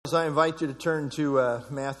As I invite you to turn to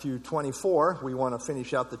Matthew 24, we want to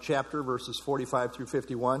finish out the chapter, verses 45 through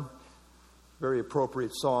 51. Very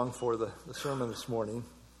appropriate song for the sermon this morning.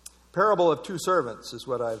 Parable of Two Servants is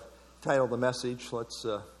what I've titled the message. Let's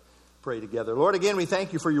pray together. Lord, again, we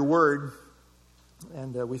thank you for your word,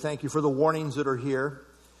 and we thank you for the warnings that are here.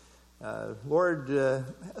 Lord,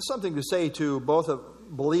 something to say to both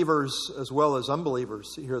believers as well as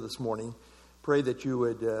unbelievers here this morning. Pray that you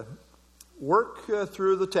would work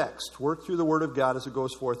through the text, work through the Word of God as it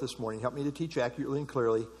goes forth this morning. Help me to teach accurately and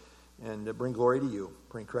clearly and bring glory to you.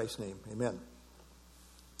 Pray in Christ's name. Amen.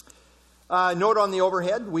 Note on the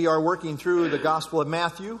overhead, we are working through the Gospel of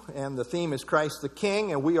Matthew, and the theme is Christ the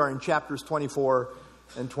King, and we are in chapters 24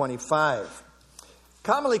 and 25.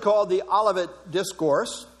 Commonly called the Olivet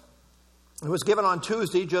Discourse, it was given on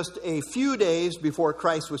Tuesday, just a few days before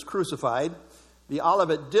Christ was crucified. The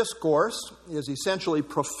Olivet Discourse is essentially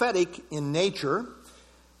prophetic in nature.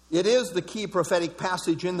 It is the key prophetic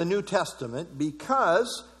passage in the New Testament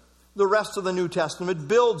because the rest of the New Testament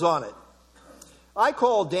builds on it. I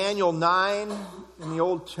call Daniel 9 in the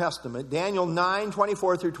Old Testament, Daniel 9,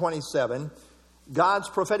 24 through 27, God's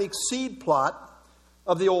prophetic seed plot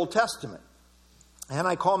of the Old Testament. And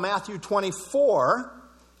I call Matthew 24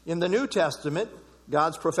 in the New Testament,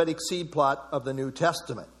 God's prophetic seed plot of the New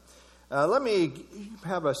Testament. Let me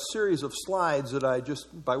have a series of slides that I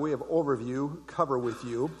just, by way of overview, cover with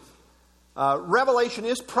you. Revelation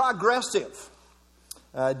is progressive.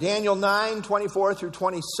 Daniel 9, 24 through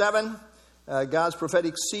 27, God's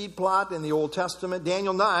prophetic seed plot in the Old Testament.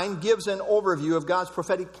 Daniel 9 gives an overview of God's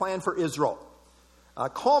prophetic plan for Israel,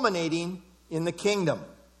 culminating in the kingdom.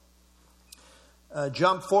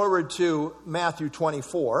 Jump forward to Matthew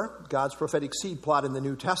 24, God's prophetic seed plot in the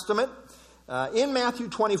New Testament. In Matthew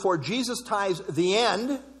 24, Jesus ties the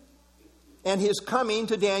end and his coming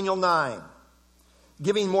to Daniel 9,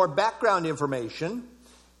 giving more background information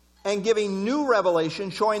and giving new revelation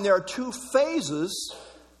showing there are two phases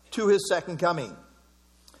to his second coming.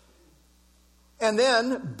 And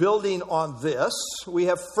then, building on this, we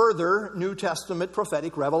have further New Testament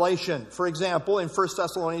prophetic revelation. For example, in 1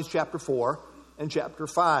 Thessalonians chapter 4 and chapter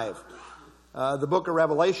 5. The book of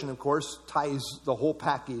Revelation, of course, ties the whole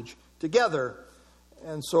package together,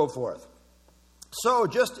 and so forth. So,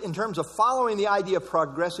 just in terms of following the idea of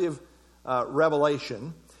progressive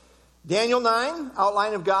revelation, Daniel 9,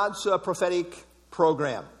 outline of God's prophetic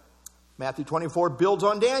program. Matthew 24 builds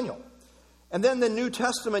on Daniel. And then the New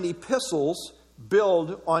Testament epistles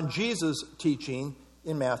build on Jesus' teaching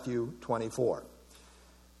in Matthew 24.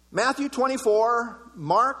 Matthew 24,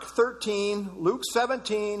 Mark 13, Luke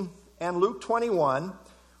 17, and Luke 21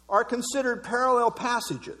 are considered parallel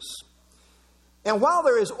passages. And while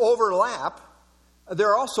there is overlap, there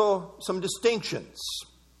are also some distinctions.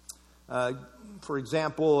 For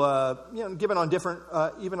example, given on different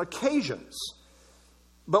even occasions.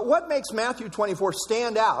 But what makes Matthew 24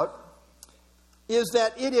 stand out is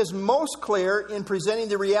that it is most clear in presenting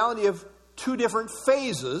the reality of two different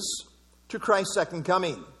phases to Christ's second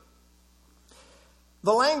coming.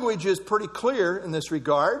 The language is pretty clear in this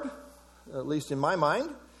regard, at least in my mind.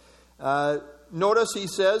 Notice he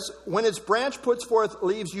says, when its branch puts forth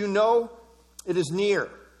leaves, you know it is near.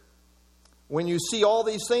 When you see all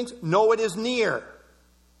these things, know it is near.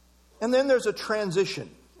 And then there's a transition,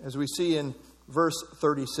 as we see in verse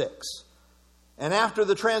 36. And after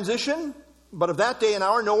the transition, but of that day and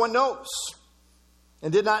hour no one knows,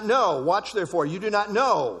 and did not know. Watch therefore, you do not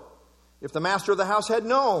know. If the master of the house had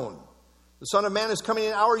known, the Son of Man is coming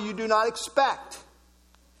in an hour you do not expect.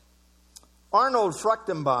 Arnold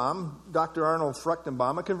Fruchtenbaum, Dr. Arnold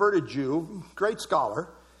Fruchtenbaum, a converted Jew, great scholar,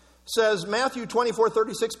 says Matthew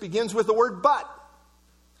 24:36 begins with the word but.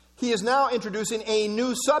 He is now introducing a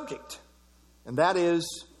new subject, and that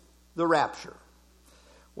is the rapture.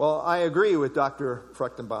 Well, I agree with Dr.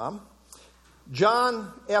 Fruchtenbaum.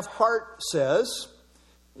 John F. Hart says,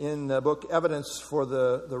 in the book Evidence for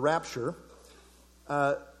the Rapture,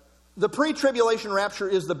 the pre-tribulation rapture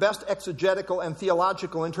is the best exegetical and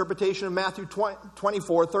theological interpretation of Matthew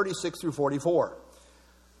 24, 36 through 44.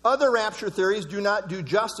 Other rapture theories do not do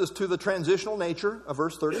justice to the transitional nature of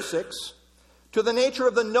verse 36, to the nature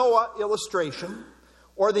of the Noah illustration,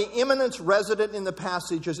 or the imminence resident in the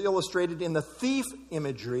passage as illustrated in the thief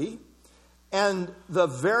imagery, and the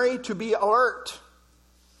very to be alert.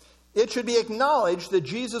 It should be acknowledged that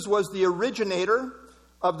Jesus was the originator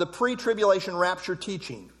of the pre-tribulation rapture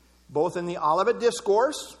teaching, both in the Olivet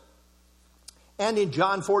Discourse and in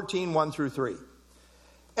John 14, 1 through 3.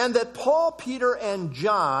 And that Paul, Peter, and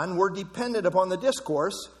John were dependent upon the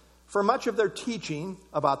discourse for much of their teaching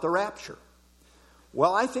about the rapture.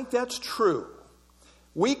 Well, I think that's true.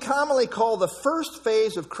 We commonly call the first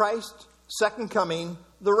phase of Christ's second coming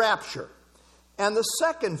the rapture, and the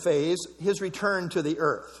second phase his return to the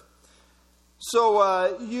earth.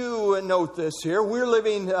 So you note this here. We're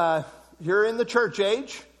living here in the church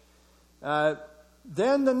age.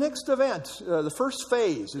 Then the next event, the first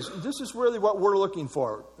phase, this is really what we're looking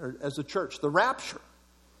for as a church, the rapture.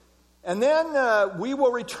 And then we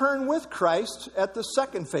will return with Christ at the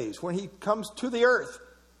second phase, when he comes to the earth.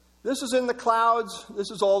 This is in the clouds.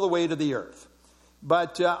 This is all the way to the earth.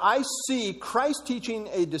 But I see Christ teaching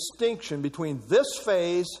a distinction between this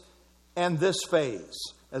phase and this phase,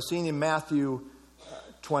 as seen in Matthew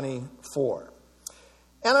 24.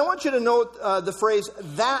 And I want you to note the phrase,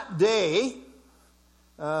 that day,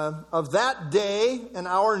 of that day, an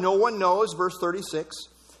hour no one knows, verse 36.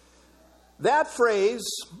 That phrase,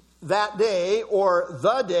 that day, or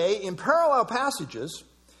the day, in parallel passages,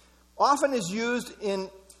 often is used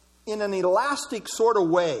in an elastic sort of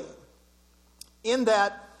way, in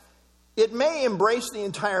that it may embrace the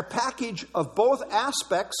entire package of both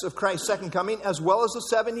aspects of Christ's second coming, as well as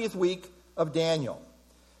the 70th week of Daniel.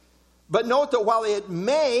 But note that while it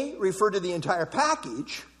may refer to the entire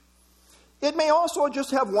package, it may also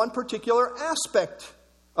just have one particular aspect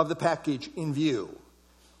of the package in view,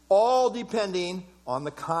 all depending on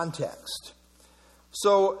the context.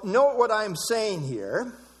 So note what I'm saying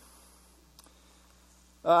here.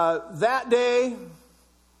 That day,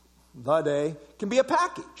 the day, can be a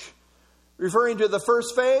package, referring to the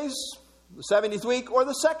first phase, the 70th week, or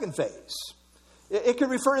the second phase. It could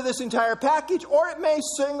refer to this entire package, or it may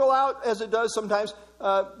single out, as it does sometimes,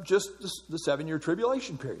 just the 7-year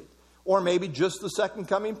tribulation period, or maybe just the second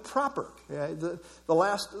coming proper,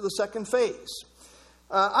 the second phase.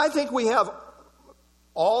 I think we have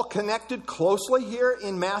all connected closely here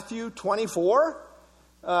in Matthew 24,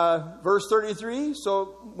 verse 33. So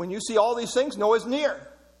when you see all these things, Noah is near,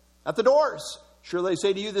 at the doors. Surely they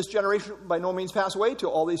say to you, this generation by no means pass away till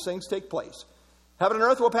all these things take place. Heaven and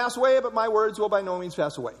earth will pass away, but my words will by no means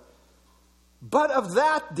pass away. But of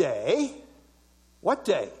that day, what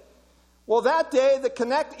day? Well, that day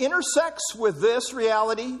that intersects with this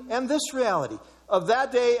reality and this reality. Of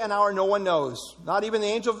that day and hour no one knows, not even the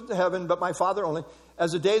angel of heaven, but my Father only.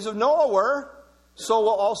 As the days of Noah were, so will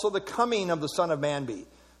also the coming of the Son of Man be.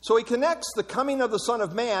 So he connects the coming of the Son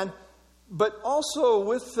of Man, but also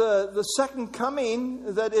with the second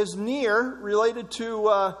coming that is near, related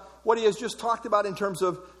to what he has just talked about in terms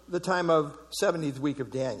of the time of 70th week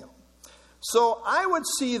of Daniel. So I would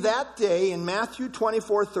see that day in Matthew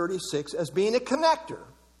 24:36 as being a connector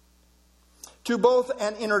to both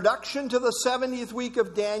an introduction to the 70th week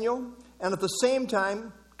of Daniel, and at the same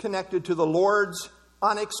time connected to the Lord's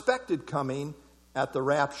unexpected coming at the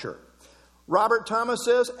rapture. Robert Thomas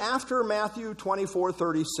says, after Matthew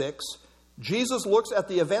 24:36, Jesus looks at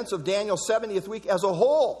the events of Daniel's 70th week as a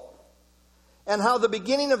whole, and how the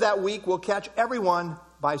beginning of that week will catch everyone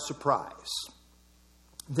by surprise.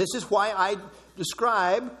 This is why I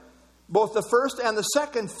describe both the first and the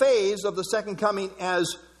second phase of the second coming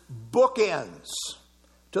as bookends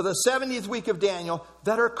to the 70th week of Daniel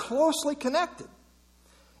that are closely connected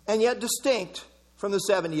and yet distinct from the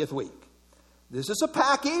 70th week. This is a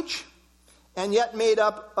package and yet made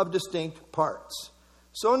up of distinct parts.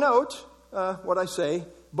 So note what I say,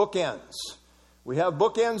 bookends. We have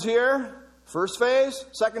bookends here, first phase,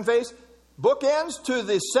 second phase, bookends to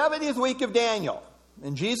the 70th week of Daniel.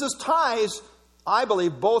 And Jesus ties, I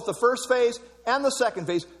believe, both the first phase and the second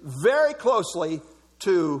phase very closely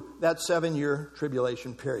to that 7-year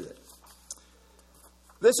tribulation period.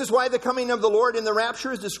 This is why the coming of the Lord in the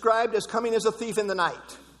rapture is described as coming as a thief in the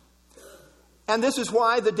night. And this is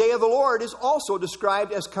why the day of the Lord is also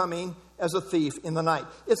described as coming as a thief in the night.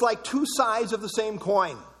 It's like two sides of the same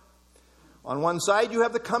coin. On one side, you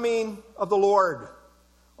have the coming of the Lord.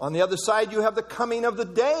 On the other side, you have the coming of the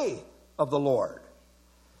day of the Lord.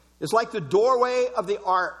 It's like the doorway of the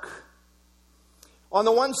ark. On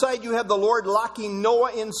the one side, you have the Lord locking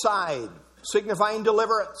Noah inside, signifying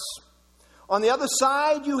deliverance. On the other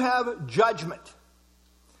side, you have judgment.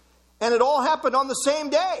 And it all happened on the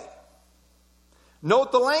same day.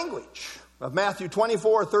 Note the language of Matthew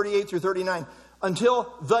 24:38 through 39.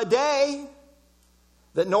 Until the day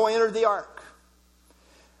that Noah entered the ark.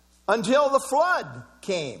 Until the flood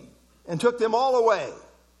came and took them all away.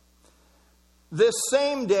 This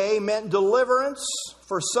same day meant deliverance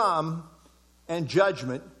for some and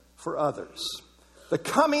judgment for others. The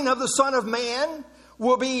coming of the Son of Man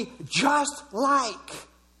will be just like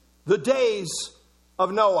the days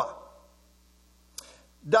of Noah.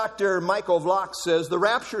 Dr. Michael Vlock says the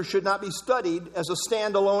rapture should not be studied as a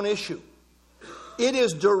standalone issue. It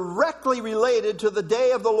is directly related to the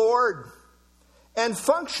day of the Lord and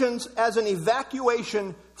functions as an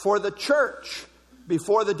evacuation for the church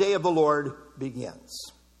before the day of the Lord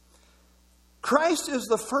begins. Christ is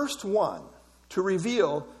the first one to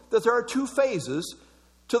reveal that there are two phases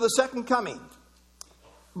to the second coming.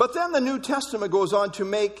 But then the New Testament goes on to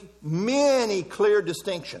make many clear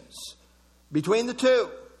distinctions between the two,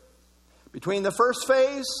 between the first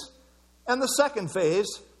phase and the second phase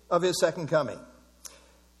of his second coming.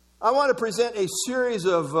 I want to present a series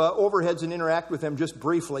of overheads and interact with them just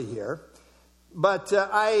briefly here. But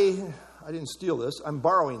I didn't steal this. I'm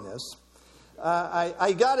borrowing this.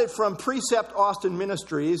 I got it from Precept Austin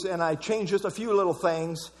Ministries, and I changed just a few little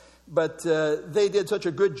things. But they did such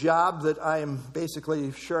a good job that I am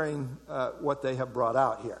basically sharing what they have brought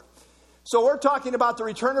out here. So we're talking about the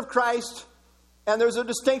return of Christ, and there's a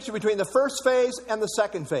distinction between the first phase and the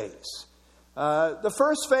second phase. The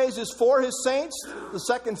first phase is for his saints. The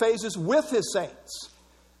second phase is with his saints.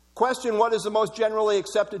 Question, what is the most generally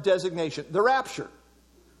accepted designation? The rapture,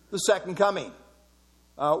 the second coming.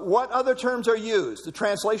 What other terms are used? The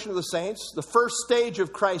translation of the saints, the first stage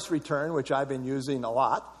of Christ's return, which I've been using a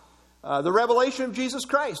lot. The revelation of Jesus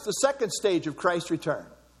Christ, the second stage of Christ's return.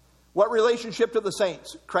 What relationship to the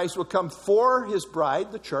saints? Christ will come for his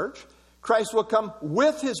bride, the church. Christ will come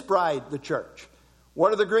with his bride, the church.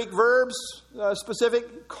 What are the Greek verbs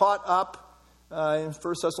specific? Caught up in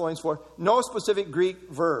 1 Thessalonians 4. No specific Greek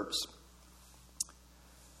verbs.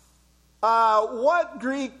 What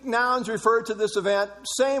Greek nouns refer to this event?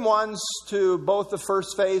 Same ones to both the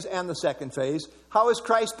first phase and the second phase. How is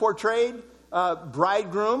Christ portrayed?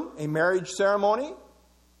 Bridegroom, a marriage ceremony.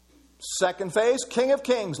 Second phase, King of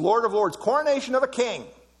Kings, Lord of Lords, coronation of a king.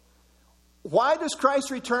 Why does Christ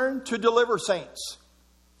return? To deliver saints,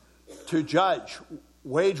 to judge,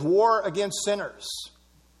 wage war against sinners.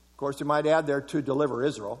 Of course, you might add there, to deliver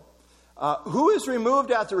Israel. Who is removed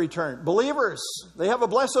at the return? Believers. They have a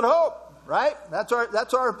blessed hope, right? That's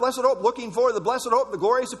our blessed hope, looking for the blessed hope, the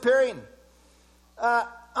glorious appearing.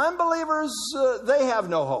 Unbelievers, they have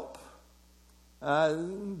no hope.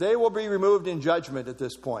 They will be removed in judgment at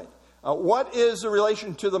this point. What is the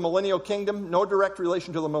relation to the millennial kingdom? No direct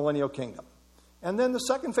relation to the millennial kingdom. And then the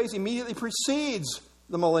second phase immediately precedes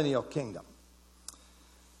the millennial kingdom.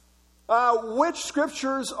 Which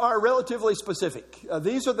scriptures are relatively specific?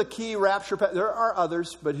 These are the key rapture. There are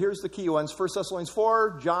others, but here's the key ones. 1 Thessalonians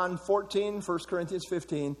 4, John 14, 1 Corinthians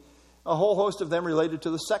 15. A whole host of them related to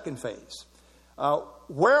the second phase.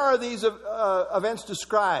 Where are these events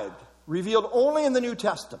described? Revealed only in the New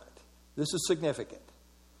Testament. This is significant.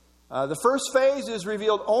 The first phase is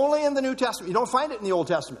revealed only in the New Testament. You don't find it in the Old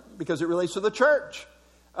Testament because it relates to the church.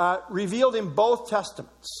 Revealed in both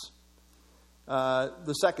Testaments.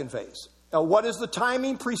 The second phase. What is the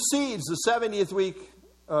timing? Precedes the 70th week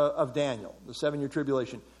of Daniel, the 7-year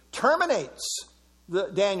tribulation. Terminates the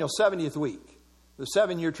Daniel 70th week, the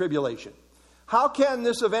 7-year tribulation. How can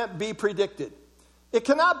this event be predicted? It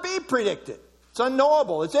cannot be predicted. It's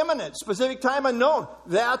unknowable. It's imminent. Specific time unknown.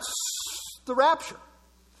 That's the rapture.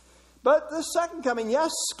 But the second coming, yes,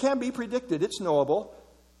 can be predicted. It's knowable.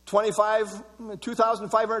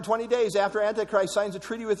 2,520 days after Antichrist signs a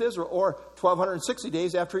treaty with Israel, or 1,260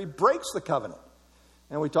 days after he breaks the covenant.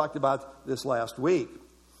 And we talked about this last week.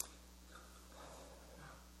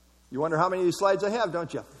 You wonder how many of these slides I have,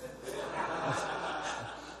 don't you?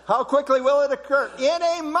 How quickly will it occur? In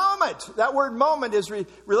a moment. That word moment is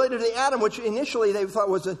related to the atom, which initially they thought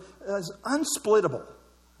was unsplittable.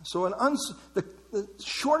 So the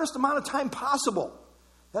shortest amount of time possible.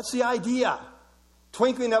 That's the idea.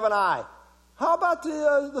 Twinkling of an eye. How about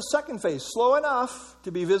the second phase? Slow enough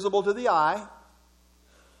to be visible to the eye.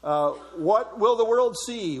 What will the world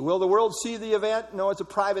see? Will the world see the event? No, it's a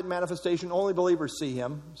private manifestation. Only believers see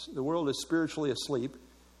him. The world is spiritually asleep.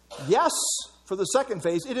 Yes, for the second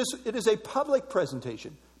phase, it is a public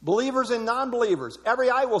presentation. Believers and non-believers, every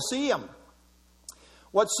eye will see him.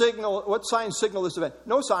 What signs signal this event?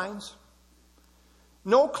 No signs.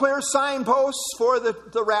 No clear signposts for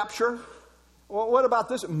the rapture. Well, what about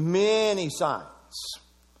this? Many signs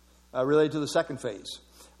related to the second phase.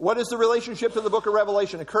 What is the relationship to the book of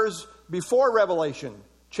Revelation? It occurs before Revelation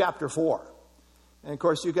chapter 4. And of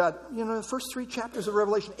course, you got, the first 3 chapters of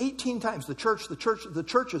Revelation, 18 times, the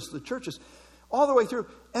churches, all the way through.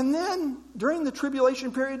 And then, during the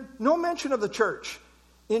tribulation period, no mention of the church.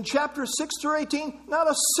 In chapters 6 through 18, not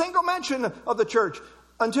a single mention of the church.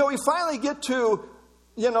 Until we finally get to,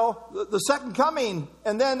 the second coming.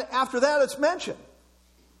 And then after that, it's mentioned.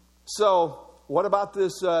 So, what about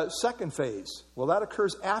this second phase? Well, that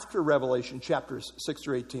occurs after Revelation chapters 6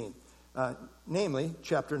 through 18. Namely,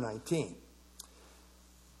 chapter 19.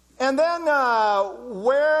 And then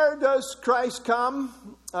where does Christ come?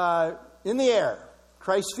 In the air.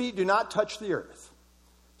 Christ's feet do not touch the earth.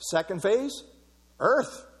 Second phase,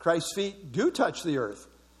 earth. Christ's feet do touch the earth.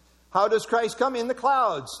 How does Christ come? In the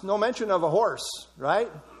clouds. No mention of a horse, right?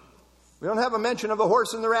 We don't have a mention of a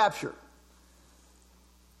horse in the rapture.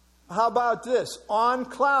 How about this? On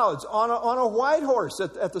clouds, on a white horse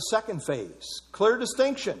at the second phase. Clear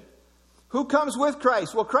distinction. Who comes with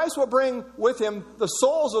Christ? Well, Christ will bring with him the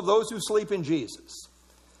souls of those who sleep in Jesus.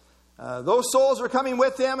 Those souls are coming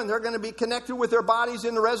with him, and they're going to be connected with their bodies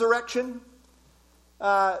in the resurrection.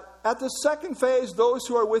 At the second phase, those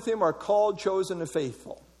who are with him are called, chosen, and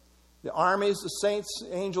faithful. The armies, the saints,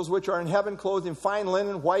 angels which are in heaven, clothed in fine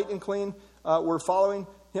linen, white and clean, were following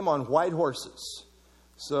him on white horses.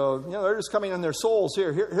 So, they're just coming on their souls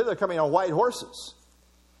here. Here they're coming on white horses.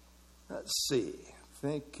 Let's see.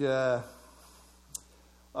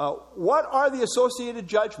 What are the associated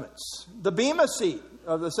judgments? The Bema seat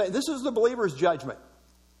of the saints. This is the believer's judgment.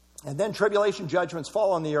 And then tribulation judgments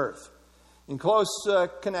fall on the earth in close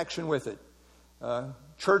connection with it.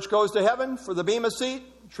 Church goes to heaven for the Bema seat.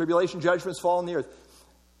 Tribulation judgments fall on the earth.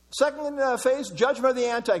 Second phase, judgment of the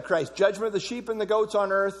Antichrist. Judgment of the sheep and the goats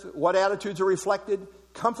on earth. What attitudes are reflected?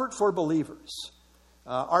 Comfort for believers.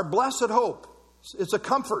 Our blessed hope. It's a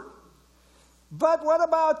comfort. But what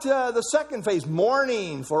about the second phase?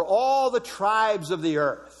 Mourning for all the tribes of the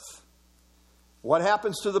earth. What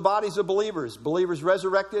happens to the bodies of believers? Believers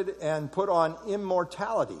resurrected and put on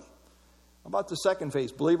immortality. How about the second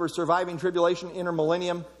phase? Believers surviving tribulation,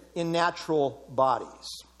 intermillennium, in natural bodies.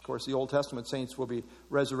 Of course, the Old Testament saints will be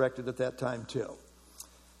resurrected at that time too.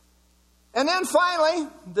 And then finally,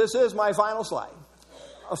 this is my final slide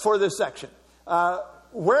for this section.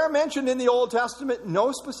 Where mentioned in the Old Testament,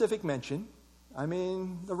 no specific mention. I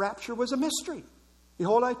mean, the rapture was a mystery.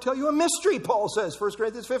 Behold, I tell you a mystery, Paul says, 1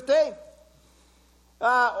 Corinthians 15.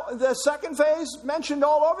 The second phase mentioned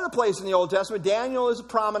all over the place in the Old Testament. Daniel is a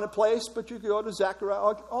prominent place, but you could go to Zechariah,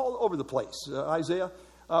 all over the place. Isaiah.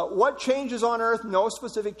 What changes on earth? No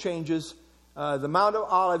specific changes. The Mount of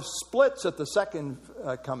Olives splits at the second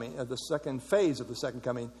coming, at the second phase of the second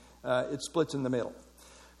coming. It splits in the middle.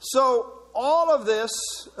 So all of this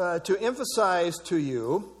to emphasize to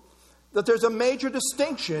you that there's a major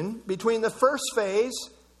distinction between the first phase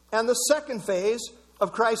and the second phase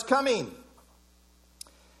of Christ's coming.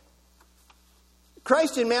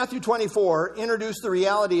 Christ in Matthew 24 introduced the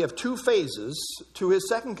reality of two phases to his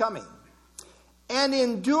second coming. And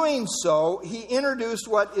in doing so, he introduced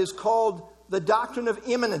what is called the doctrine of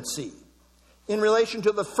imminency in relation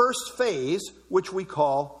to the first phase, which we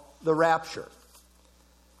call the rapture.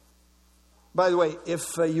 By the way,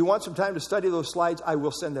 if you want some time to study those slides, I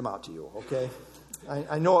will send them out to you, okay?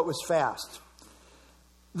 I know it was fast.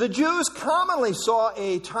 The Jews commonly saw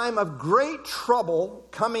a time of great trouble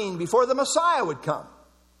coming before the Messiah would come.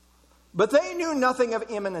 But they knew nothing of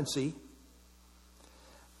imminency.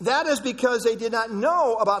 That is because they did not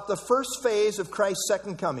know about the first phase of Christ's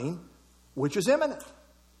second coming, which is imminent.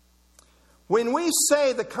 When we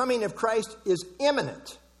say the coming of Christ is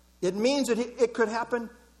imminent, it means that it could happen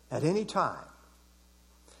at any time.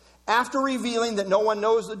 After revealing that no one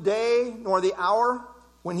knows the day nor the hour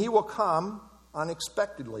when he will come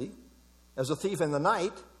unexpectedly as a thief in the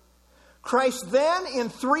night, Christ then in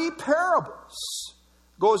 3 parables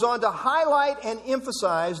goes on to highlight and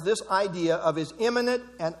emphasize this idea of his imminent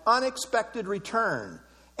and unexpected return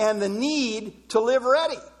and the need to live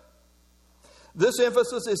ready. This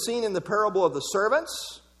emphasis is seen in the parable of the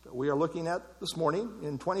servants that we are looking at this morning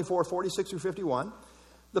in 24:46 through 51.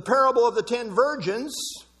 The parable of the 10 virgins,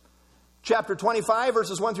 chapter 25,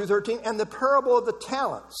 verses 1 through 13, and the parable of the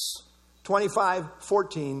talents,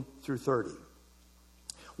 25:14 through 30.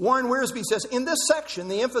 Warren Wiersbe says, in this section,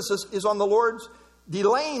 the emphasis is on the Lord's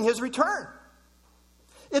delaying his return.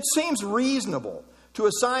 It seems reasonable to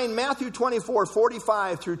assign Matthew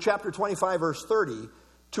 24:45 through chapter 25, verse 30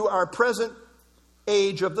 to our present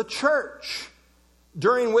age of the church,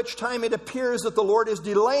 during which time it appears that the Lord is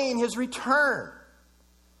delaying his return.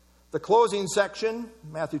 The closing section,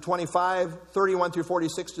 Matthew 25:31 through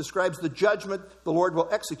 46, describes the judgment the Lord will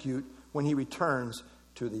execute when he returns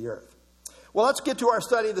to the earth. Well, let's get to our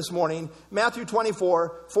study this morning, Matthew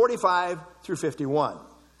 24:45 through 51.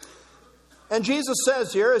 And Jesus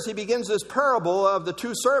says here, as he begins this parable of the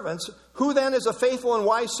 2 servants, who then is a faithful and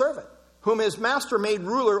wise servant, whom his master made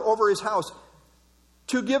ruler over his house,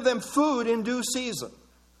 to give them food in due season?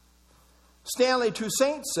 Stanley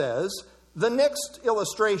Toussaint says, the next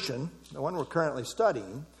illustration, the one we're currently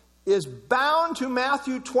studying, is bound to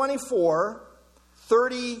Matthew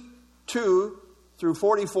 24:32 through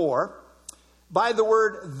 44. by the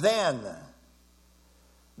word then.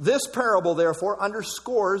 This parable, therefore,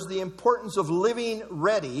 underscores the importance of living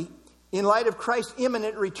ready in light of Christ's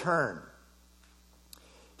imminent return.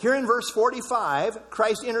 Here in verse 45,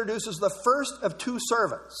 Christ introduces the first of two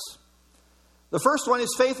servants. The first one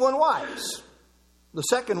is faithful and wise. The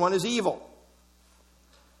second one is evil.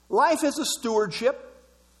 Life is a stewardship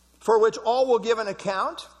for which all will give an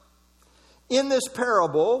account. In this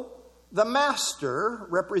parable, the master,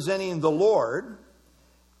 representing the Lord,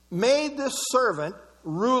 made this servant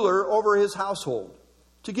ruler over his household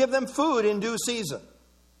to give them food in due season.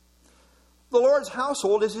 The Lord's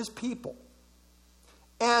household is his people.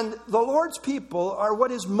 And the Lord's people are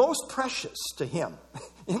what is most precious to him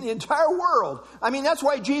in the entire world. I mean, that's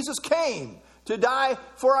why Jesus came, to die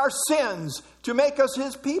for our sins, to make us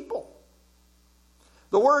his people.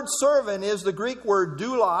 The word servant is the Greek word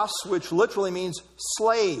doulos, which literally means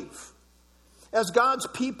slave. As God's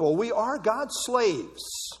people, we are God's slaves.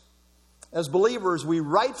 As believers, we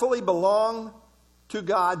rightfully belong to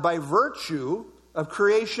God by virtue of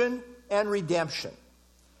creation and redemption.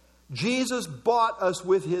 Jesus bought us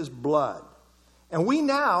with his blood, and we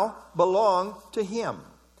now belong to him.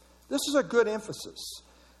 This is a good emphasis.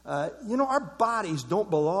 Our bodies don't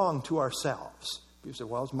belong to ourselves. People say,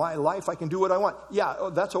 well, it's my life, I can do what I want.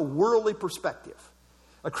 Yeah, that's a worldly perspective.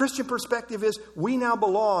 A Christian perspective is we now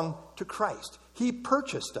belong to Christ. He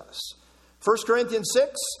purchased us. 1 Corinthians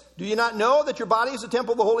 6, do you not know that your body is a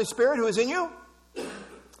temple of the Holy Spirit who is in you,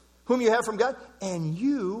 whom you have from God? And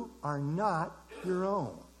you are not your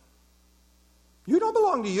own. You don't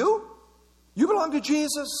belong to you. You belong to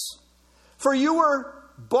Jesus. For you were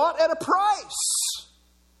bought at a price.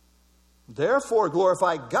 Therefore,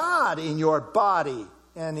 glorify God in your body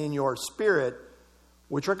and in your spirit,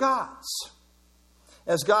 which are God's.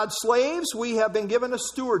 As God's slaves, we have been given a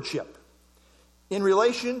stewardship in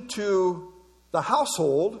relation to the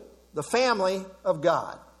household, the family of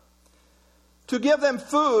God. To give them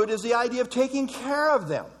food is the idea of taking care of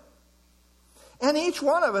them. And each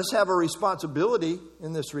one of us have a responsibility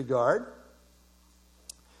in this regard.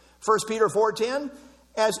 1 Peter 4:10,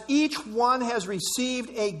 as each one has received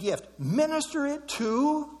a gift, minister it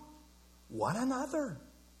to one another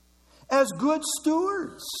as good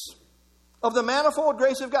stewards of the manifold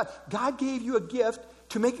grace of God. God gave you a gift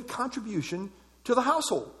to make a contribution to the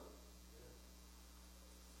household.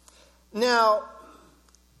 Now,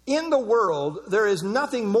 in the world, there is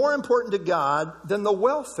nothing more important to God than the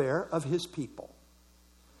welfare of his people.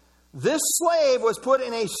 This slave was put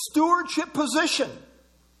in a stewardship position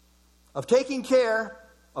of taking care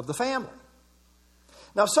of the family.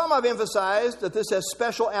 Now, some have emphasized that this has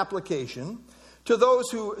special application to those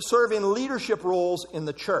who serve in leadership roles in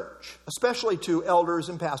the church, especially to elders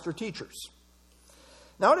and pastor teachers.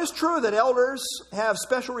 Now, it is true that elders have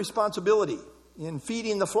special responsibility in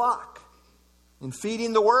feeding the flock, in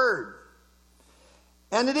feeding the word.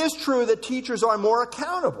 And it is true that teachers are more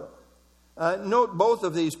accountable. Note both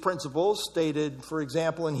of these principles stated, for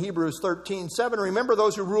example, in Hebrews 13:7. Remember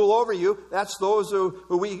those who rule over you. That's those who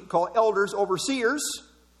we call elders, overseers,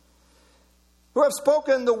 who have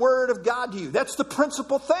spoken the word of God to you. That's the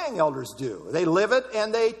principal thing elders do. They live it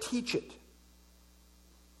and they teach it.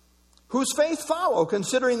 Whose faith follow,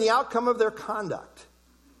 considering the outcome of their conduct.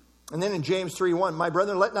 And then in James 3:1, my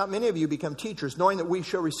brethren, let not many of you become teachers, knowing that we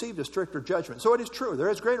shall receive a stricter judgment. So it is true, there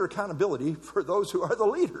is greater accountability for those who are the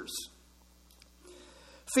leaders.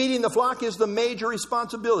 Feeding the flock is the major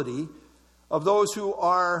responsibility of those who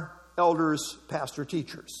are elders, pastor,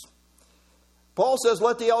 teachers. Paul says,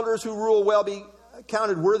 let the elders who rule well be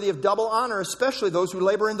counted worthy of double honor, especially those who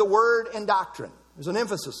labor in the word and doctrine. There's an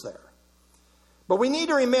emphasis there. But we need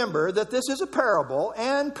to remember that this is a parable,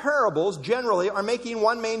 and parables generally are making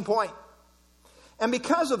one main point. And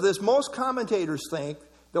because of this, most commentators think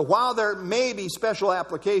that while there may be special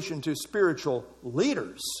application to spiritual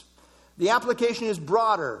leaders, the application is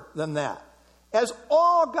broader than that. As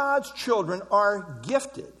all God's children are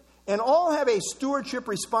gifted and all have a stewardship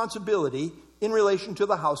responsibility in relation to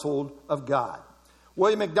the household of God.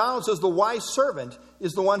 William MacDonald says the wise servant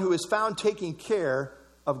is the one who is found taking care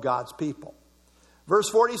of God's people. Verse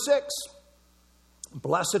 46,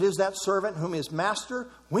 blessed is that servant whom his master,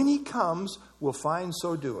 when he comes, will find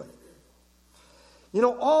so doing. You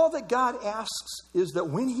know, all that God asks is that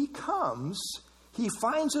when he comes, he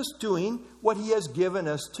finds us doing what he has given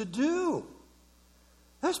us to do.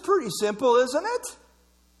 That's pretty simple, isn't it?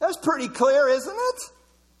 That's pretty clear, isn't it?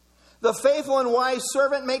 The faithful and wise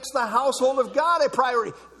servant makes the household of God a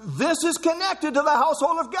priority. This is connected to the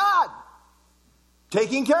household of God.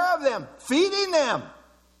 Taking care of them, feeding them.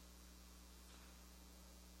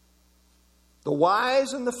 The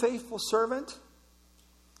wise and the faithful servant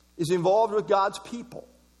is involved with God's people.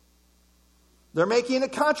 They're making a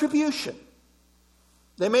contribution.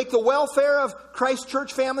 They make the welfare of Christ's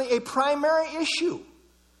church family a primary issue,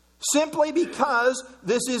 simply because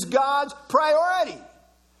this is God's priority.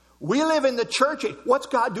 We live in the church age. What's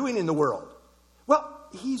God doing in the world? Well,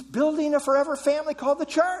 He's building a forever family called the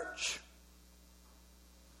church.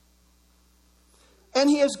 And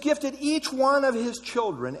He has gifted each one of His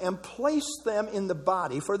children and placed them in the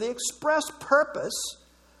body for the express purpose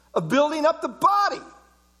of building up the body,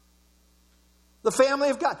 the family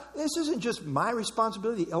of God. This isn't just my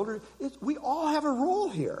responsibility, the elder. We all have a role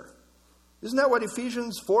here. Isn't that what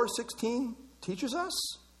Ephesians 4:16 teaches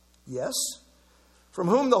us? Yes. From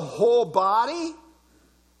whom the whole body,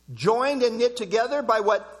 joined and knit together by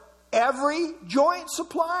what every joint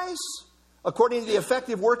supplies, according to the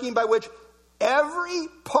effective working by which every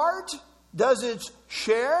part does its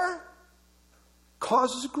share,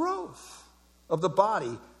 causes growth of the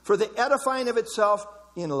body for the edifying of itself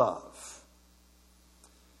in love.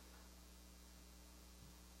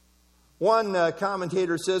 One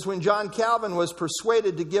commentator says, when John Calvin was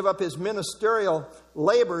persuaded to give up his ministerial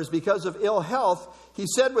labors because of ill health, he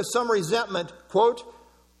said with some resentment, quote,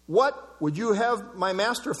 "What, would you have my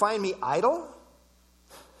master find me idle?"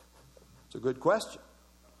 It's a good question.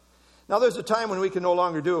 Now, there's a time when we can no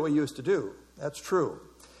longer do what we used to do. That's true.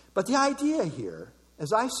 But the idea here,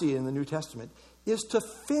 as I see it in the New Testament, is to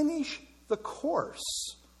finish the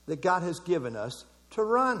course that God has given us to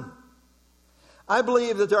run. I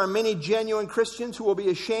believe that there are many genuine Christians who will be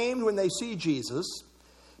ashamed when they see Jesus,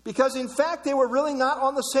 because in fact they were really not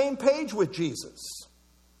on the same page with Jesus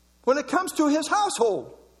when it comes to His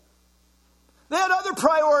household. They had other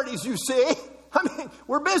priorities, you see. I mean,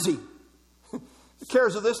 we're busy. The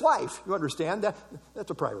cares of this life, you understand,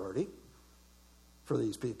 that's a priority for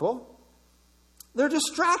these people. They're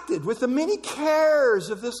distracted with the many cares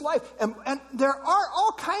of this life. And there are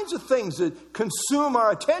all kinds of things that consume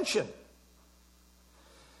our attention.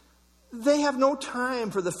 They have no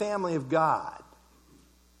time for the family of God.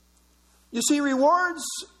 You see, rewards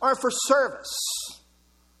are for service.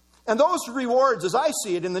 And those rewards, as I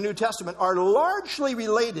see it in the New Testament, are largely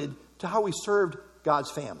related to how we served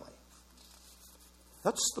God's family.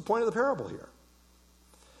 That's the point of the parable here.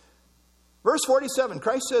 Verse 47,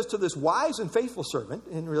 Christ says to this wise and faithful servant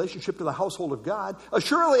in relationship to the household of God,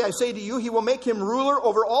 "Assuredly I say to you, He will make him ruler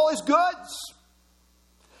over all His goods.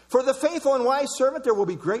 For the faithful and wise servant there will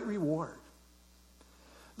be great reward."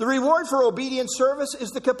 The reward for obedient service is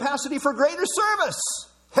the capacity for greater service.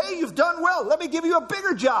 Hey, you've done well. Let me give you a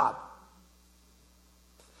bigger job.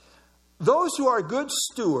 Those who are good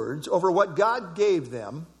stewards over what God gave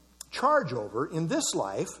them charge over in this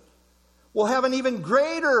life will have an even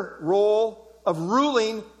greater role of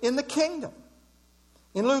ruling in the kingdom.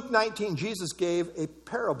 In Luke 19, Jesus gave a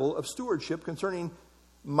parable of stewardship concerning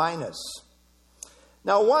minas.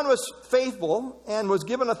 Now, one was faithful and was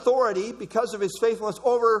given authority because of his faithfulness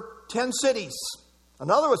over 10 cities.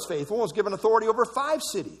 Another was faithful and was given authority over 5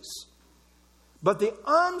 cities. But the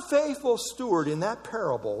unfaithful steward in that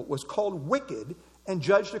parable was called wicked and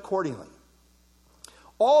judged accordingly.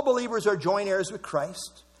 All believers are joint heirs with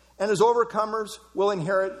Christ, and as overcomers will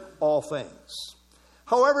inherit all things.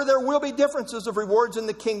 However, there will be differences of rewards in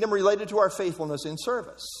the kingdom related to our faithfulness in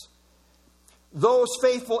service. Those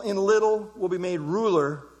faithful in little will be made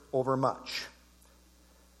ruler over much.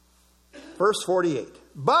 Verse 48.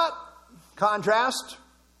 But, contrast,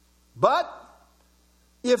 but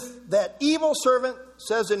if that evil servant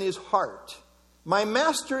says in his heart, "My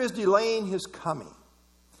master is delaying his coming."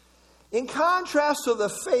 In contrast to the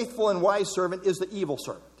faithful and wise servant is the evil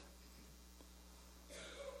servant.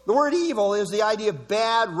 The word evil is the idea of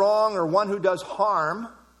bad, wrong, or one who does harm.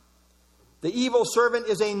 The evil servant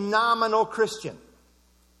is a nominal Christian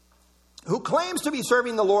who claims to be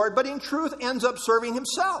serving the Lord, but in truth ends up serving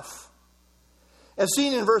himself. As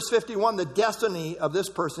seen in verse 51, the destiny of this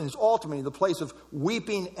person is ultimately the place of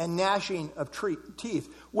weeping and gnashing of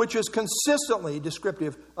teeth, which is consistently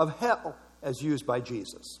descriptive of hell as used by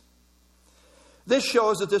Jesus. This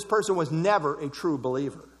shows that this person was never a true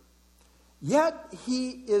believer. Yet he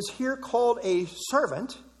is here called a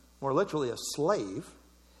servant, more literally a slave,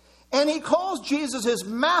 and he calls Jesus his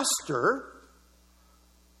master,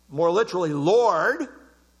 more literally Lord.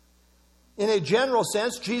 In a general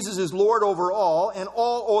sense, Jesus is Lord over all, and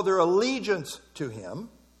all owe their allegiance to him.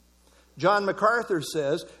 John MacArthur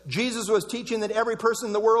says, Jesus was teaching that every person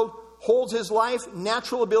in the world holds his life,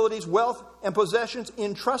 natural abilities, wealth, and possessions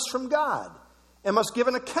in trust from God, and must give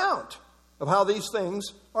an account of how these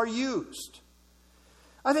things are used.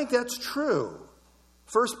 I think that's true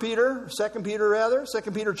 2 Peter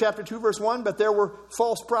chapter 2, verse 1, but there were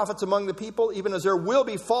false prophets among the people, even as there will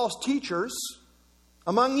be false teachers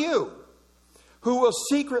among you, who will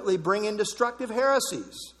secretly bring in destructive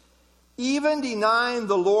heresies, even denying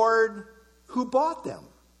the Lord who bought them,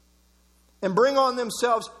 and bring on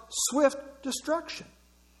themselves swift destruction.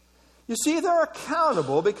 You see, they're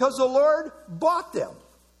accountable because the Lord bought them.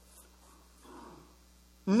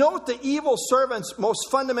 Note the evil servant's most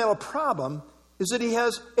fundamental problem is that he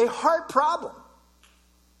has a heart problem.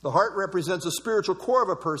 The heart represents the spiritual core of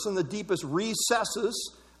a person, the deepest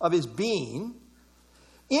recesses of his being.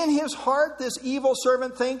 In his heart, this evil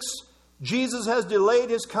servant thinks Jesus has delayed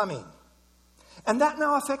his coming. And that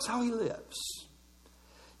now affects how he lives.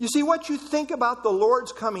 You see, what you think about the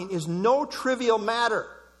Lord's coming is no trivial matter.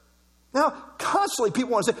 Now, constantly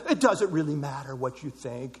people want to say, it doesn't really matter what you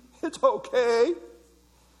think. It's okay.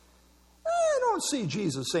 I don't see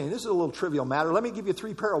Jesus saying, this is a little trivial matter. Let me give you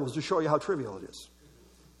 3 parables to show you how trivial it is.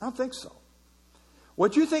 I don't think so.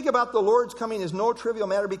 What you think about the Lord's coming is no trivial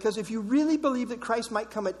matter, because if you really believe that Christ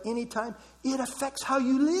might come at any time, it affects how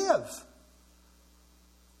you live.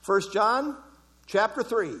 1 John chapter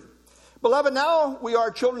 3. Beloved, now we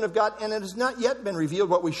are children of God, and it has not yet been revealed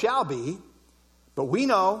what we shall be. But we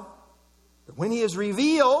know that when he is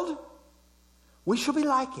revealed, we shall be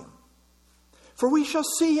like him. For we shall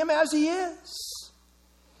see him as he is.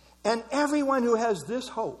 And everyone who has this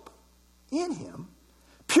hope in him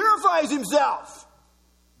purifies himself,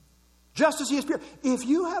 just as he is pure. If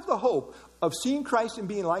you have the hope of seeing Christ and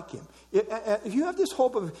being like him, if you have this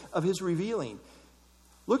hope of his revealing,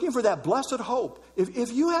 looking for that blessed hope,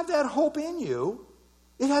 if you have that hope in you,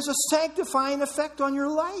 it has a sanctifying effect on your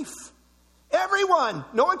life. Everyone,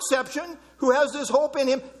 no exception, who has this hope in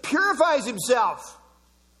him purifies himself,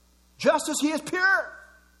 just as he is pure.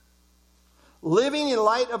 Living in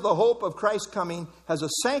light of the hope of Christ's coming has a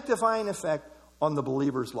sanctifying effect on the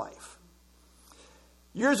believer's life.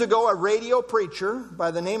 Years ago, a radio preacher by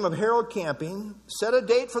the name of Harold Camping set a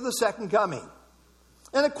date for the second coming.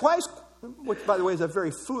 And which, by the way, is a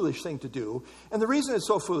very foolish thing to do. And the reason it's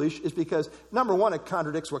so foolish is because, number one, it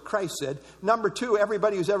contradicts what Christ said. Number two,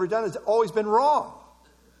 everybody who's ever done it has always been wrong.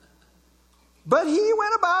 But he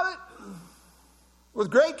went about it with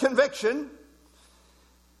great conviction,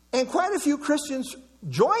 and quite a few Christians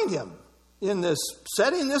joined him in this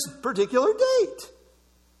setting this particular date.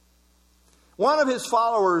 One of his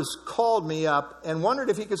followers called me up and wondered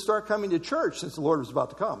if he could start coming to church since the Lord was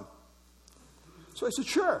about to come. So I said,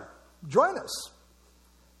 sure, join us.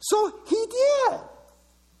 So he did.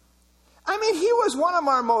 I mean, he was one of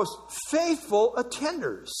our most faithful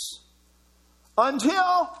attenders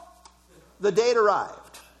until the date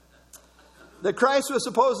arrived that Christ was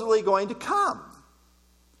supposedly going to come.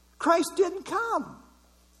 Christ didn't come.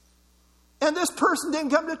 And this person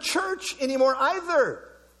didn't come to church anymore either.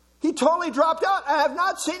 He totally dropped out. I have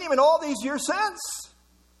not seen him in all these years since.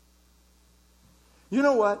 You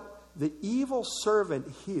know what? The evil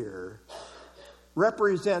servant here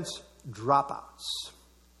represents dropouts.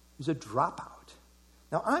 He's a dropout.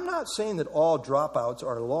 Now, I'm not saying that all dropouts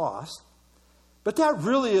are lost, but that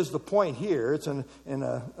really is the point here. It's a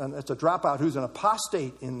dropout who's an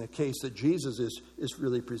apostate in the case that Jesus is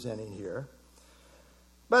really presenting here.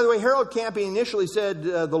 By the way, Harold Camping initially said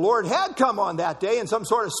the Lord had come on that day in some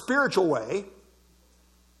sort of spiritual way.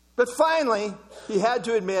 But finally, he had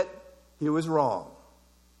to admit he was wrong.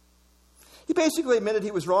 He basically admitted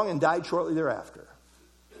he was wrong and died shortly thereafter.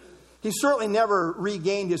 He certainly never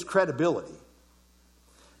regained his credibility.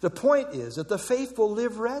 The point is that the faithful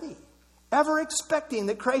live ready, ever expecting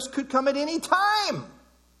that Christ could come at any time.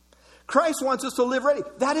 Christ wants us to live ready.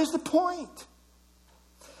 That is the point.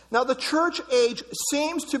 Now, the church age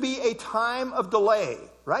seems to be a time of delay,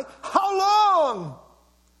 right? How long?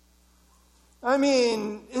 I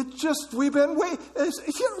mean, we've been waiting.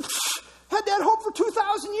 Had that hope for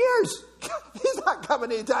 2,000 years. He's not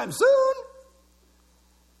coming anytime soon.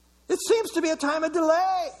 It seems to be a time of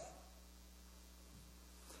delay.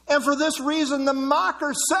 And for this reason, the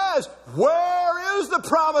mocker says, where is the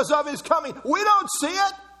promise of his coming? We don't see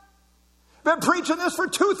it. Been preaching this for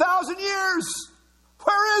 2,000 years.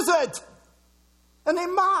 Where is it? And they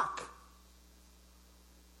mock,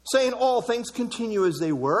 saying all things continue as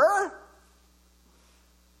they were.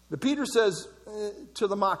 But Peter says to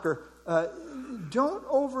the mocker, don't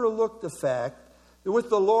overlook the fact that with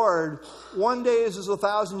the Lord, 1 day is as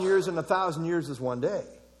 1,000 years and 1,000 years is 1 day.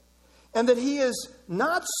 And that he is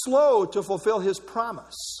not slow to fulfill his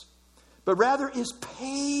promise, but rather is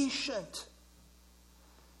patient.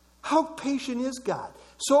 How patient is God?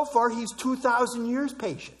 So far, he's 2,000 years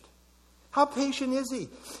patient. How patient is he?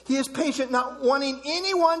 He is patient, not wanting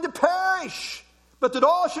anyone to perish, but that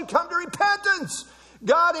all should come to repentance.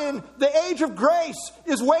 God in the age of grace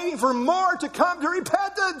is waiting for more to come to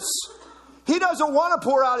repentance. He doesn't want to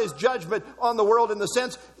pour out his judgment on the world in the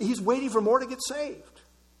sense he's waiting for more to get saved.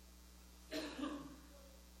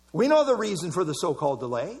 We know the reason for the so-called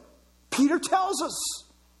delay. Peter tells us.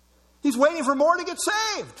 He's waiting for more to get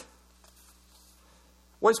saved.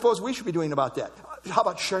 What do you suppose we should be doing about that? How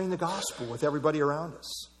about sharing the gospel with everybody around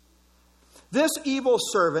us? This evil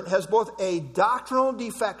servant has both a doctrinal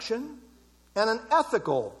defection and an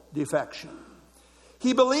ethical defection.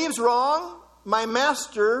 He believes wrong. My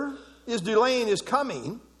master is delaying his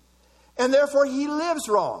coming, and therefore he lives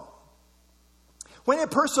wrong. When a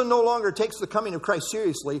person no longer takes the coming of Christ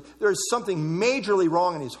seriously, there is something majorly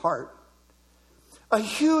wrong in his heart. A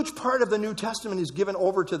huge part of the New Testament is given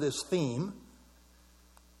over to this theme.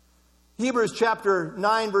 Hebrews chapter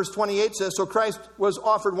 9 verse 28 says, so Christ was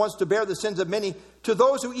offered once to bear the sins of many. To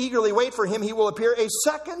those who eagerly wait for him, he will appear a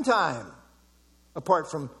second time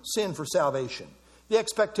apart from sin for salvation. The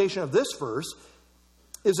expectation of this verse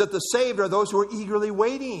is that the saved are those who are eagerly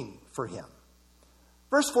waiting for him.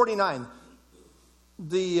 Verse 49,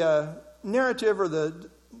 the narrative or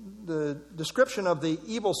the description of the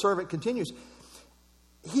evil servant continues.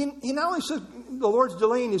 He not only says the Lord's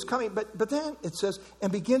delaying his coming, but then it says,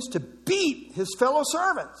 and begins to beat his fellow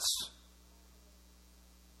servants.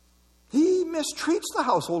 He mistreats the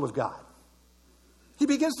household of God. He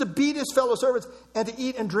begins to beat his fellow servants and to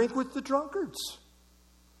eat and drink with the drunkards.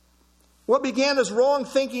 What began as wrong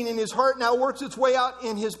thinking in his heart now works its way out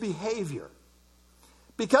in his behavior.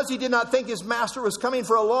 Because he did not think his master was coming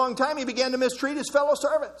for a long time, he began to mistreat his fellow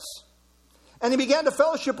servants. And he began to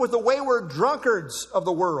fellowship with the wayward drunkards of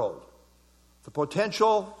the world. The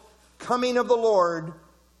potential coming of the Lord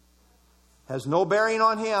has no bearing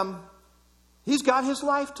on him. He's got his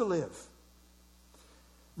life to live.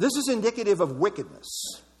 This is indicative of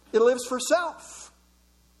wickedness. It lives for self.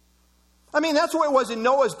 I mean, that's the way it was in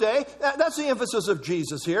Noah's day. That's the emphasis of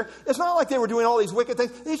Jesus here. It's not like they were doing all these wicked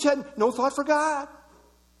things. They just had no thought for God.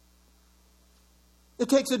 It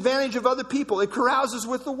takes advantage of other people. It carouses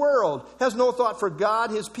with the world. Has no thought for God,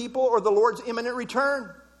 his people, or the Lord's imminent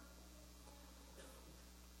return.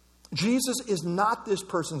 Jesus is not this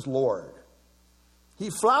person's Lord. He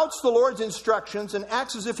flouts the Lord's instructions and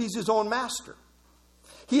acts as if he's his own master.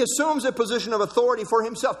 He assumes a position of authority for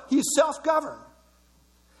himself. He's self-governed.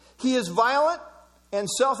 He is violent and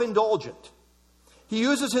self-indulgent. He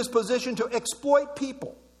uses his position to exploit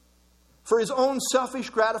people for his own selfish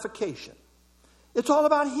gratification. It's all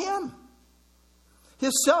about him.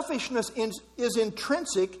 His selfishness is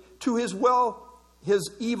intrinsic to his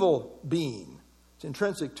evil being. It's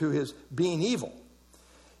intrinsic to his being evil.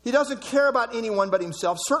 He doesn't care about anyone but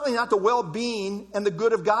himself, certainly not the well-being and the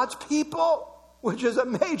good of God's people, which is a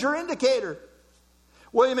major indicator.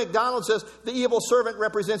 William MacDonald says, the evil servant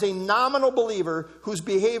represents a nominal believer whose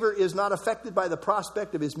behavior is not affected by the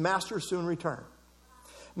prospect of his master's soon return.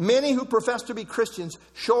 Many who profess to be Christians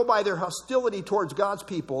show by their hostility towards God's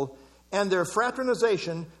people and their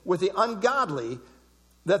fraternization with the ungodly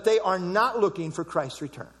that they are not looking for Christ's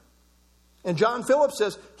return. And John Phillips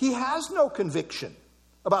says he has no conviction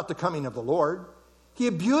about the coming of the Lord. He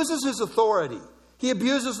abuses his authority. He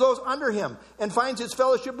abuses those under him and finds his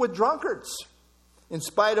fellowship with drunkards. In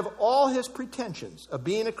spite of all his pretensions of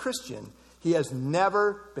being a Christian, he has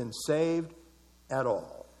never been saved at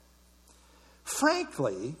all.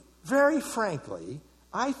 Frankly, very frankly,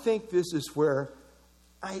 I think this is where,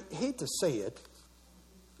 I hate to say it,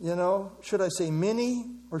 should I say many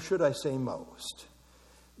or should I say most?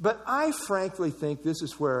 But I frankly think this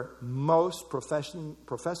is where most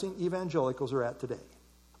professing evangelicals are at today.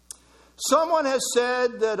 Someone has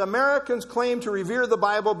said that Americans claim to revere the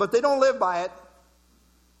Bible, but they don't live by it.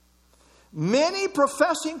 Many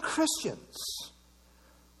professing Christians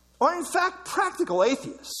are in fact practical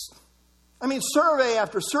atheists. I mean, survey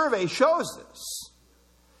after survey shows this.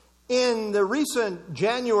 In the recent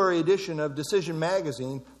January edition of Decision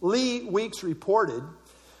Magazine, Lee Weeks reported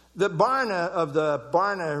that Barna of the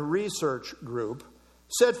Barna Research Group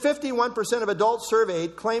said 51% of adults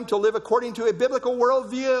surveyed claimed to live according to a biblical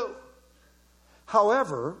worldview.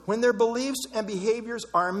 However, when their beliefs and behaviors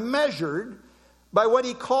are measured by what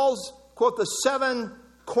he calls, quote, the 7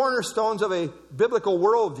 cornerstones of a biblical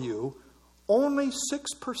worldview, only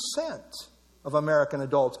 6% of American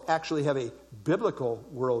adults actually have a biblical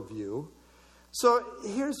worldview. So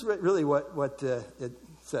here's really what it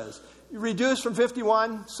says. You reduce from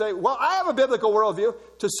 51, say, well, I have a biblical worldview,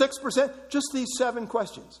 to 6%, just these 7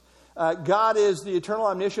 questions. God is the eternal,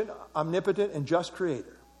 omniscient, omnipotent, and just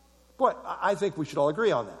creator. Boy, I think we should all agree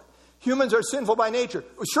on that. Humans are sinful by nature.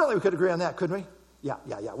 Well, certainly we could agree on that, couldn't we? Yeah,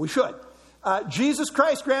 we should. Jesus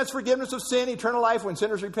Christ grants forgiveness of sin, eternal life when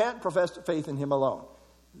sinners repent and profess faith in him alone.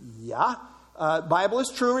 Yeah. Bible is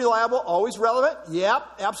true, reliable, always relevant. Yep.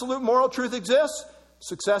 Absolute moral truth exists.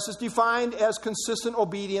 Success is defined as consistent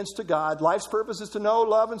obedience to God. Life's purpose is to know,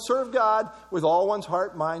 love, and serve God with all one's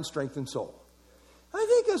heart, mind, strength, and soul. I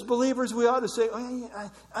think as believers we ought to say,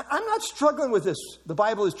 I'm not struggling with this. The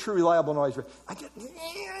Bible is true, reliable, and always relevant.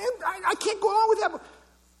 I can't go on with that.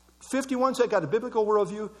 51 said got a biblical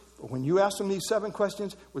worldview, but when you ask them these 7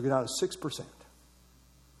 questions, we go down to 6%.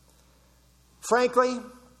 Frankly,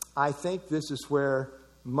 I think this is where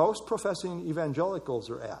most professing evangelicals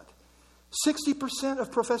are at. 60%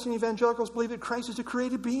 of professing evangelicals believe that Christ is a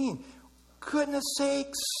created being. Goodness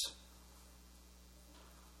sakes.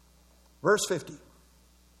 Verse 50.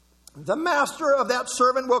 The master of that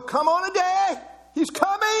servant will come on a day. He's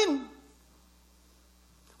coming.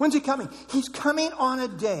 When's he coming? He's coming on a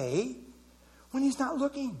day when he's not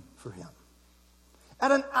looking for him.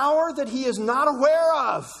 At an hour that he is not aware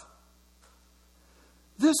of.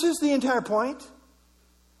 This is the entire point.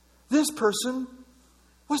 This person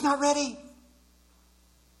was not ready.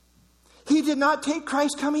 He did not take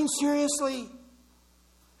Christ's coming seriously.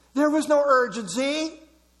 There was no urgency.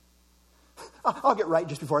 I'll get right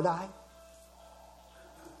just before I die.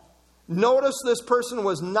 Notice this person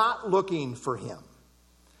was not looking for him.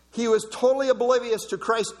 He was totally oblivious to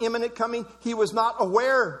Christ's imminent coming. He was not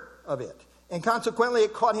aware of it. And consequently,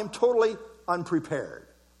 it caught him totally unprepared.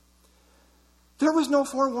 There was no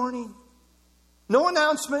forewarning, no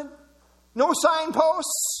announcement, no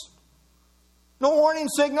signposts, no warning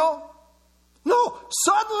signal. No,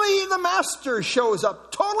 suddenly the master shows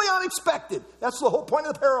up, totally unexpected. That's the whole point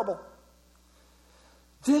of the parable.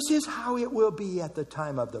 This is how it will be at the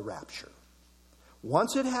time of the rapture.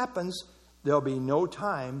 Once it happens, there'll be no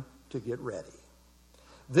time to get ready.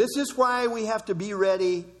 This is why we have to be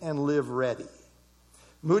ready and live ready.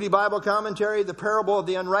 Moody Bible Commentary, the parable of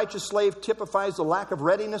the unrighteous slave typifies the lack of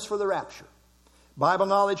readiness for the rapture. Bible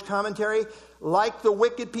Knowledge Commentary, like the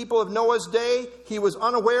wicked people of Noah's day, he was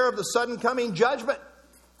unaware of the sudden coming judgment.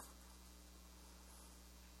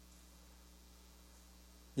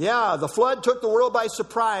 Yeah, the flood took the world by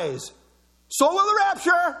surprise. So will the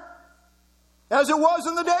rapture. As it was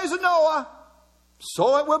in the days of Noah,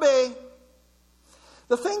 so it will be.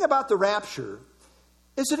 The thing about the rapture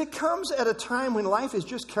is that it comes at a time when life is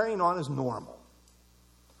just carrying on as normal.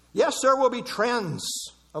 Yes, there will be trends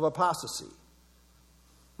of apostasy.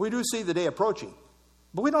 We do see the day approaching,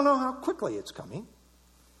 but we don't know how quickly it's coming.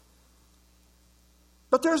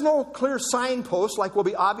 But there's no clear signpost like will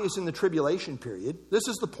be obvious in the tribulation period. This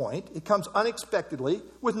is the point. It comes unexpectedly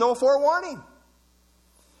with no forewarning.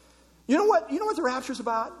 You know what the rapture's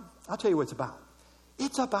about? I'll tell you what it's about.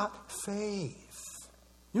 It's about faith.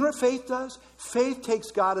 You know what faith does? Faith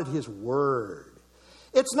takes God at his word.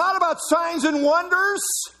 It's not about signs and wonders,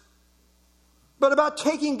 but about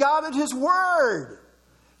taking God at his word.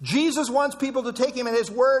 Jesus wants people to take him at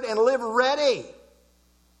his word and live ready.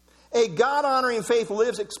 A God-honoring faith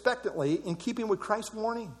lives expectantly in keeping with Christ's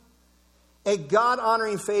warning. A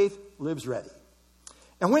God-honoring faith lives ready.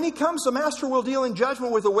 And when he comes, the master will deal in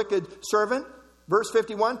judgment with the wicked servant. Verse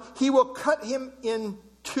 51, he will cut him in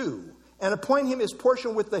two and appoint him his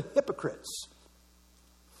portion with the hypocrites.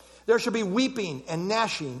 There shall be weeping and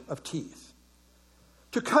gnashing of teeth.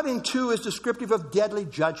 To cut in two is descriptive of deadly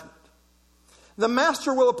judgment. The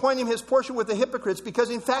master will appoint him his portion with the hypocrites because,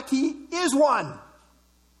 in fact, he is one.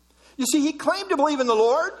 You see, he claimed to believe in the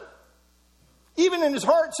Lord, even in his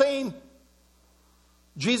heart saying,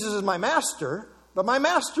 Jesus is my master, but my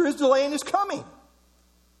master is delaying his coming.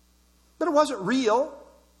 But it wasn't real,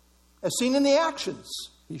 as seen in the actions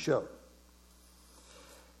he showed.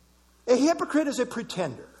 A hypocrite is a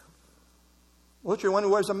pretender. Literally, one who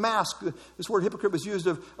wears a mask. This word hypocrite was used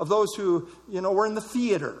of those who, were in the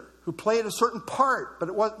theater, who played a certain part, but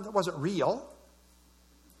it wasn't real.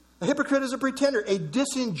 A hypocrite is a pretender, a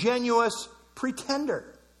disingenuous pretender.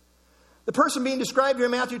 The person being described here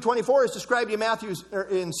in Matthew 24 is described in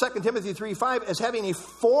 2 Timothy 3:5 as having a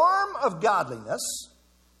form of godliness,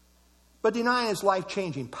 but denying its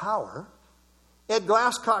life-changing power. Ed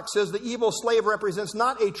Glasscock says the evil slave represents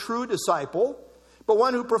not a true disciple, but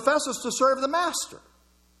one who professes to serve the master.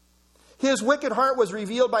 His wicked heart was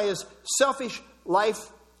revealed by his selfish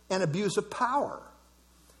life and abuse of power.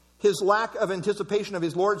 His lack of anticipation of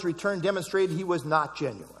his Lord's return demonstrated he was not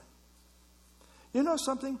genuine. You know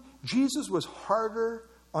something? Jesus was harder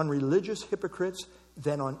on religious hypocrites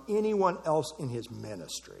than on anyone else in his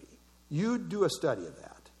ministry. You do a study of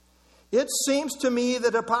that. It seems to me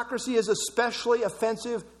that hypocrisy is especially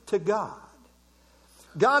offensive to God.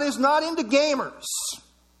 God is not into gamers.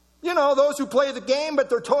 You know, those who play the game, but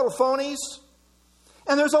they're total phonies.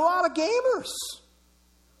 And there's a lot of gamers.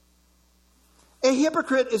 A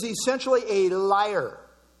hypocrite is essentially a liar.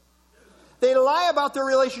 They lie about their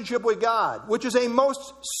relationship with God, which is a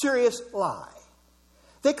most serious lie.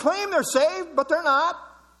 They claim they're saved, but they're not.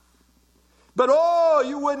 But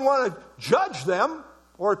you wouldn't want to judge them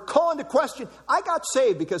or call into question. I got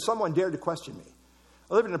saved because someone dared to question me.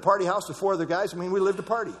 I lived in a party house with 4 other guys. We lived to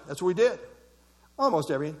party. That's what we did.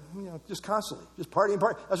 Almost just constantly. Just party and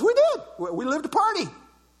party. That's what we did. We lived to party.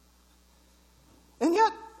 And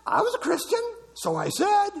yet, I was a Christian, so I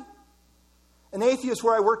said. An atheist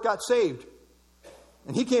where I worked got saved.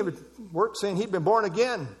 And he came to work saying he'd been born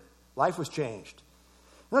again. Life was changed.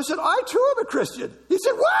 And I said, I too am a Christian. He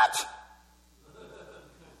said, what?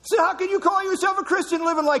 I said, how can you call yourself a Christian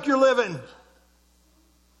living like you're living?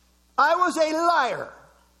 I was a liar.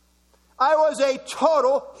 I was a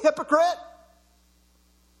total hypocrite.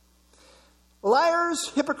 Liars,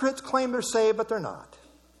 hypocrites claim they're saved, but they're not.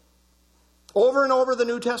 Over and over, the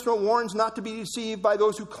New Testament warns not to be deceived by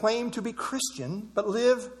those who claim to be Christian, but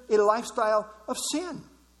live a lifestyle of sin.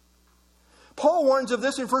 Paul warns of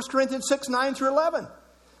this in 1 Corinthians 6, 9 through 11,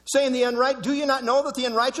 saying, do you not know that the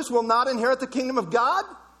unrighteous will not inherit the kingdom of God?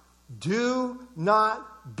 Do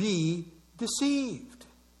not be deceived.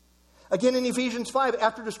 Again, in Ephesians 5,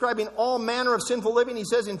 after describing all manner of sinful living, he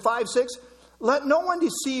says in 5:6, let no one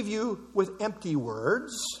deceive you with empty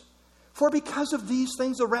words, for because of these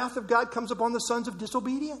things the wrath of God comes upon the sons of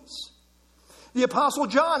disobedience. The Apostle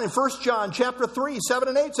John in 1 John chapter 3, 7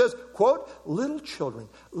 and 8 says, quote, little children,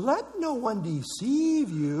 let no one deceive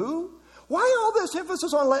you. Why all this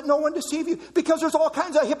emphasis on let no one deceive you? Because there's all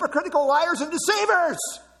kinds of hypocritical liars and deceivers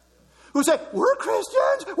who say, we're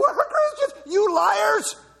Christians, you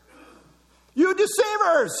liars, you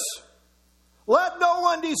deceivers. Let no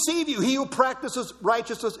one deceive you. He who practices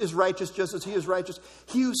righteousness is righteous just as he is righteous.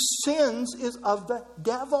 He who sins is of the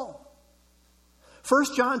devil.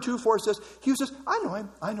 1 John 2:4 says, he who says, I know him,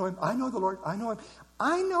 I know the Lord, I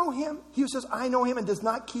know him. He who says, I know him and does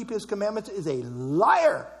not keep his commandments is a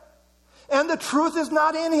liar. And the truth is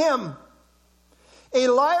not in him. A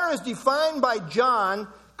liar, as defined by John,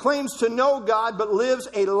 claims to know God but lives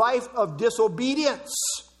a life of disobedience.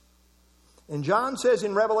 And John says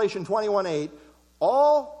in Revelation 21:8,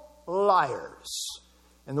 all liars.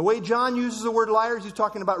 And the way John uses the word liars, he's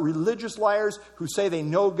talking about religious liars who say they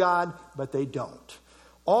know God, but they don't.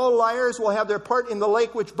 All liars will have their part in the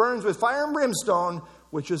lake which burns with fire and brimstone,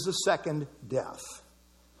 which is the second death.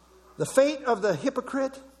 The fate of the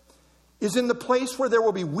hypocrite is in the place where there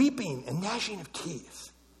will be weeping and gnashing of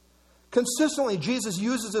teeth. Consistently, Jesus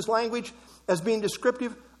uses this language as being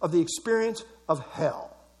descriptive of the experience of hell.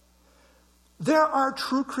 There are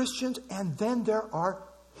true Christians, and then there are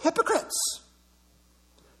hypocrites.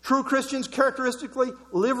 True Christians characteristically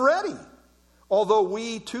live ready, although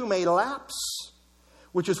we too may lapse,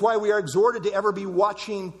 which is why we are exhorted to ever be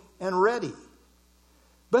watching and ready.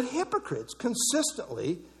 But hypocrites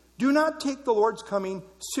consistently do not take the Lord's coming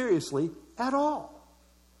seriously at all.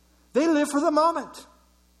 They live for the moment.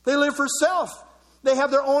 They live for self. They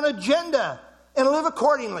have their own agenda and live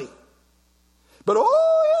accordingly. But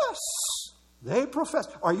yes, they profess.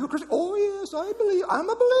 Are you a Christian? Oh yes, I believe. I'm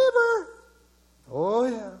a believer. Oh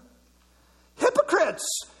yeah.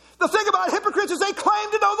 Hypocrites. The thing about hypocrites is they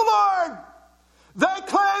claim to know the Lord. They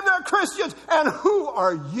claim they're Christians. And who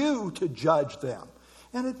are you to judge them?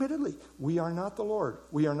 And admittedly, we are not the Lord.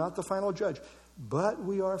 We are not the final judge. But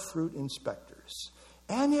we are fruit inspectors.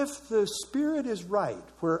 And if the Spirit is right,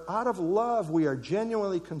 where out of love we are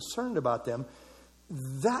genuinely concerned about them,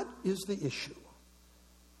 that is the issue.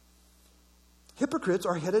 Hypocrites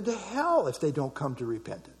are headed to hell if they don't come to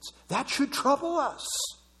repentance. That should trouble us.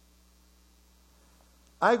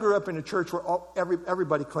 I grew up in a church where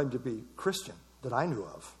everybody claimed to be Christian that I knew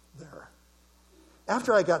of there.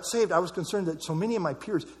 After I got saved, I was concerned that so many of my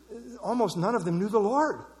peers, almost none of them knew the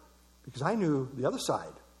Lord, because I knew the other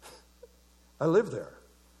side. I lived there.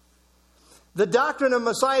 The doctrine of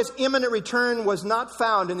Messiah's imminent return was not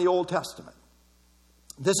found in the Old Testament.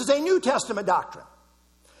 This is a New Testament doctrine,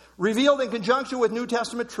 revealed in conjunction with New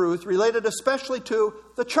Testament truth, related especially to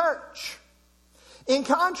the church. In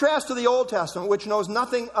contrast to the Old Testament, which knows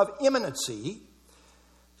nothing of imminency,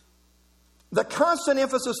 the constant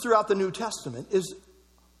emphasis throughout the New Testament is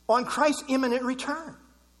on Christ's imminent return.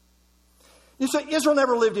 You say, Israel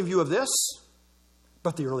never lived in view of this,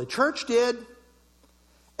 but the early church did.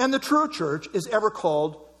 And the true church is ever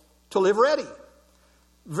called to live ready.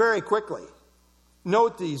 Very quickly,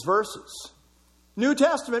 Note these verses. New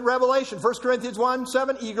Testament revelation, 1 Corinthians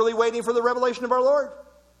 1:7, eagerly waiting for the revelation of our Lord.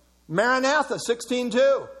 Maranatha,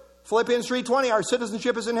 16:2. Philippians 3:20, our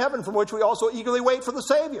citizenship is in heaven, from which we also eagerly wait for the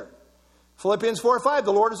Savior. Philippians 4:5,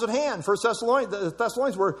 the Lord is at hand. 1 Thessalonians, the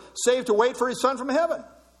Thessalonians were saved to wait for his Son from heaven.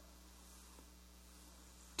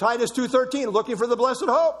 Titus 2:13, looking for the blessed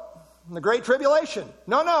hope and the great tribulation.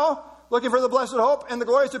 No, looking for the blessed hope and the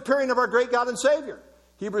glorious appearing of our great God and Savior.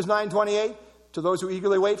 Hebrews 9:28, to those who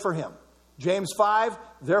eagerly wait for him. James 5,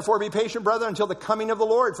 therefore be patient, brethren, until the coming of the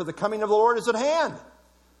Lord, for the coming of the Lord is at hand.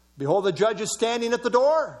 Behold, the judge is standing at the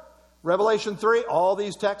door. Revelation 3, all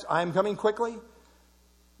these texts, I am coming quickly.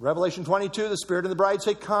 Revelation 22, the Spirit and the bride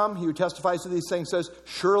say, come. He who testifies to these things says,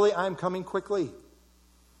 surely I am coming quickly.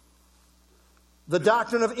 The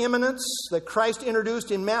doctrine of imminence that Christ introduced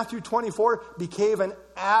in Matthew 24 became an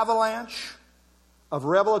avalanche of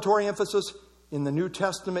revelatory emphasis in the New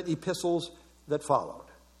Testament epistles that followed.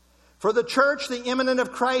 For the church, the imminent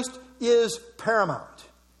of Christ is paramount.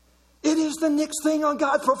 It is the next thing on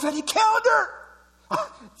God's prophetic calendar.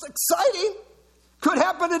 It's exciting. Could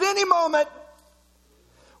happen at any moment.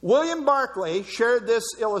 William Barclay shared this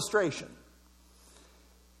illustration.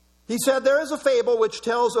 He said, there is a fable which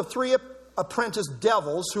tells of 3 apprentice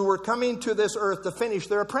devils who were coming to this earth to finish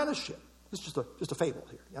their apprenticeship. It's just a fable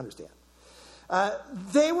here, you understand.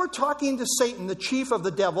 They were talking to Satan, the chief of the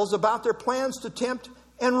devils, about their plans to tempt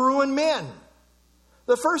and ruin men.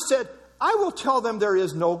 The first said, I will tell them there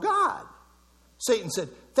is no God. Satan said,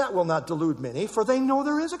 that will not delude many, for they know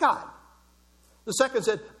there is a God. The second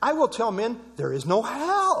said, I will tell men there is no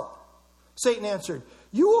hell. Satan answered,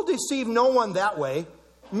 you will deceive no one that way.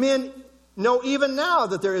 Men know even now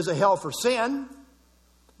that there is a hell for sin.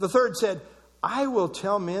 The third said, I will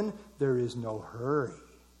tell men there is no hurry.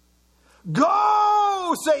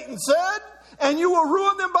 Go, Satan said, and you will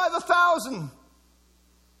ruin them by the 1,000.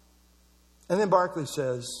 And then Barclay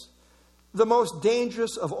says, the most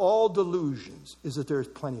dangerous of all delusions is that there is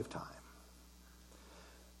plenty of time.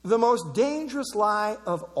 The most dangerous lie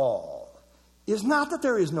of all is not that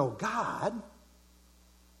there is no God,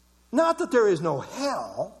 not that there is no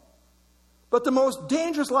hell, but the most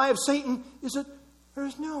dangerous lie of Satan is that there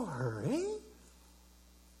is no hurry.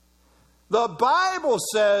 The Bible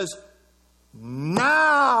says,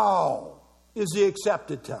 now is the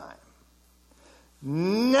accepted time.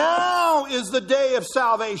 Now is the day of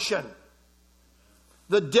salvation.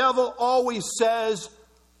 The devil always says,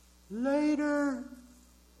 later.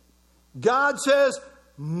 God says,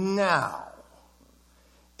 now.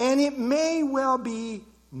 And it may well be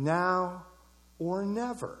now or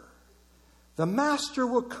never. The master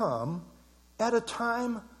will come at a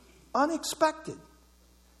time unexpected.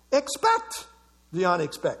 Expect the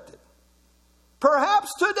unexpected.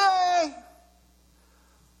 Perhaps today.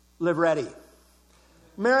 Live ready.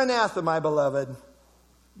 Maranatha, my beloved.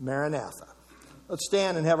 Maranatha. Let's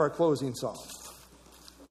stand and have our closing song.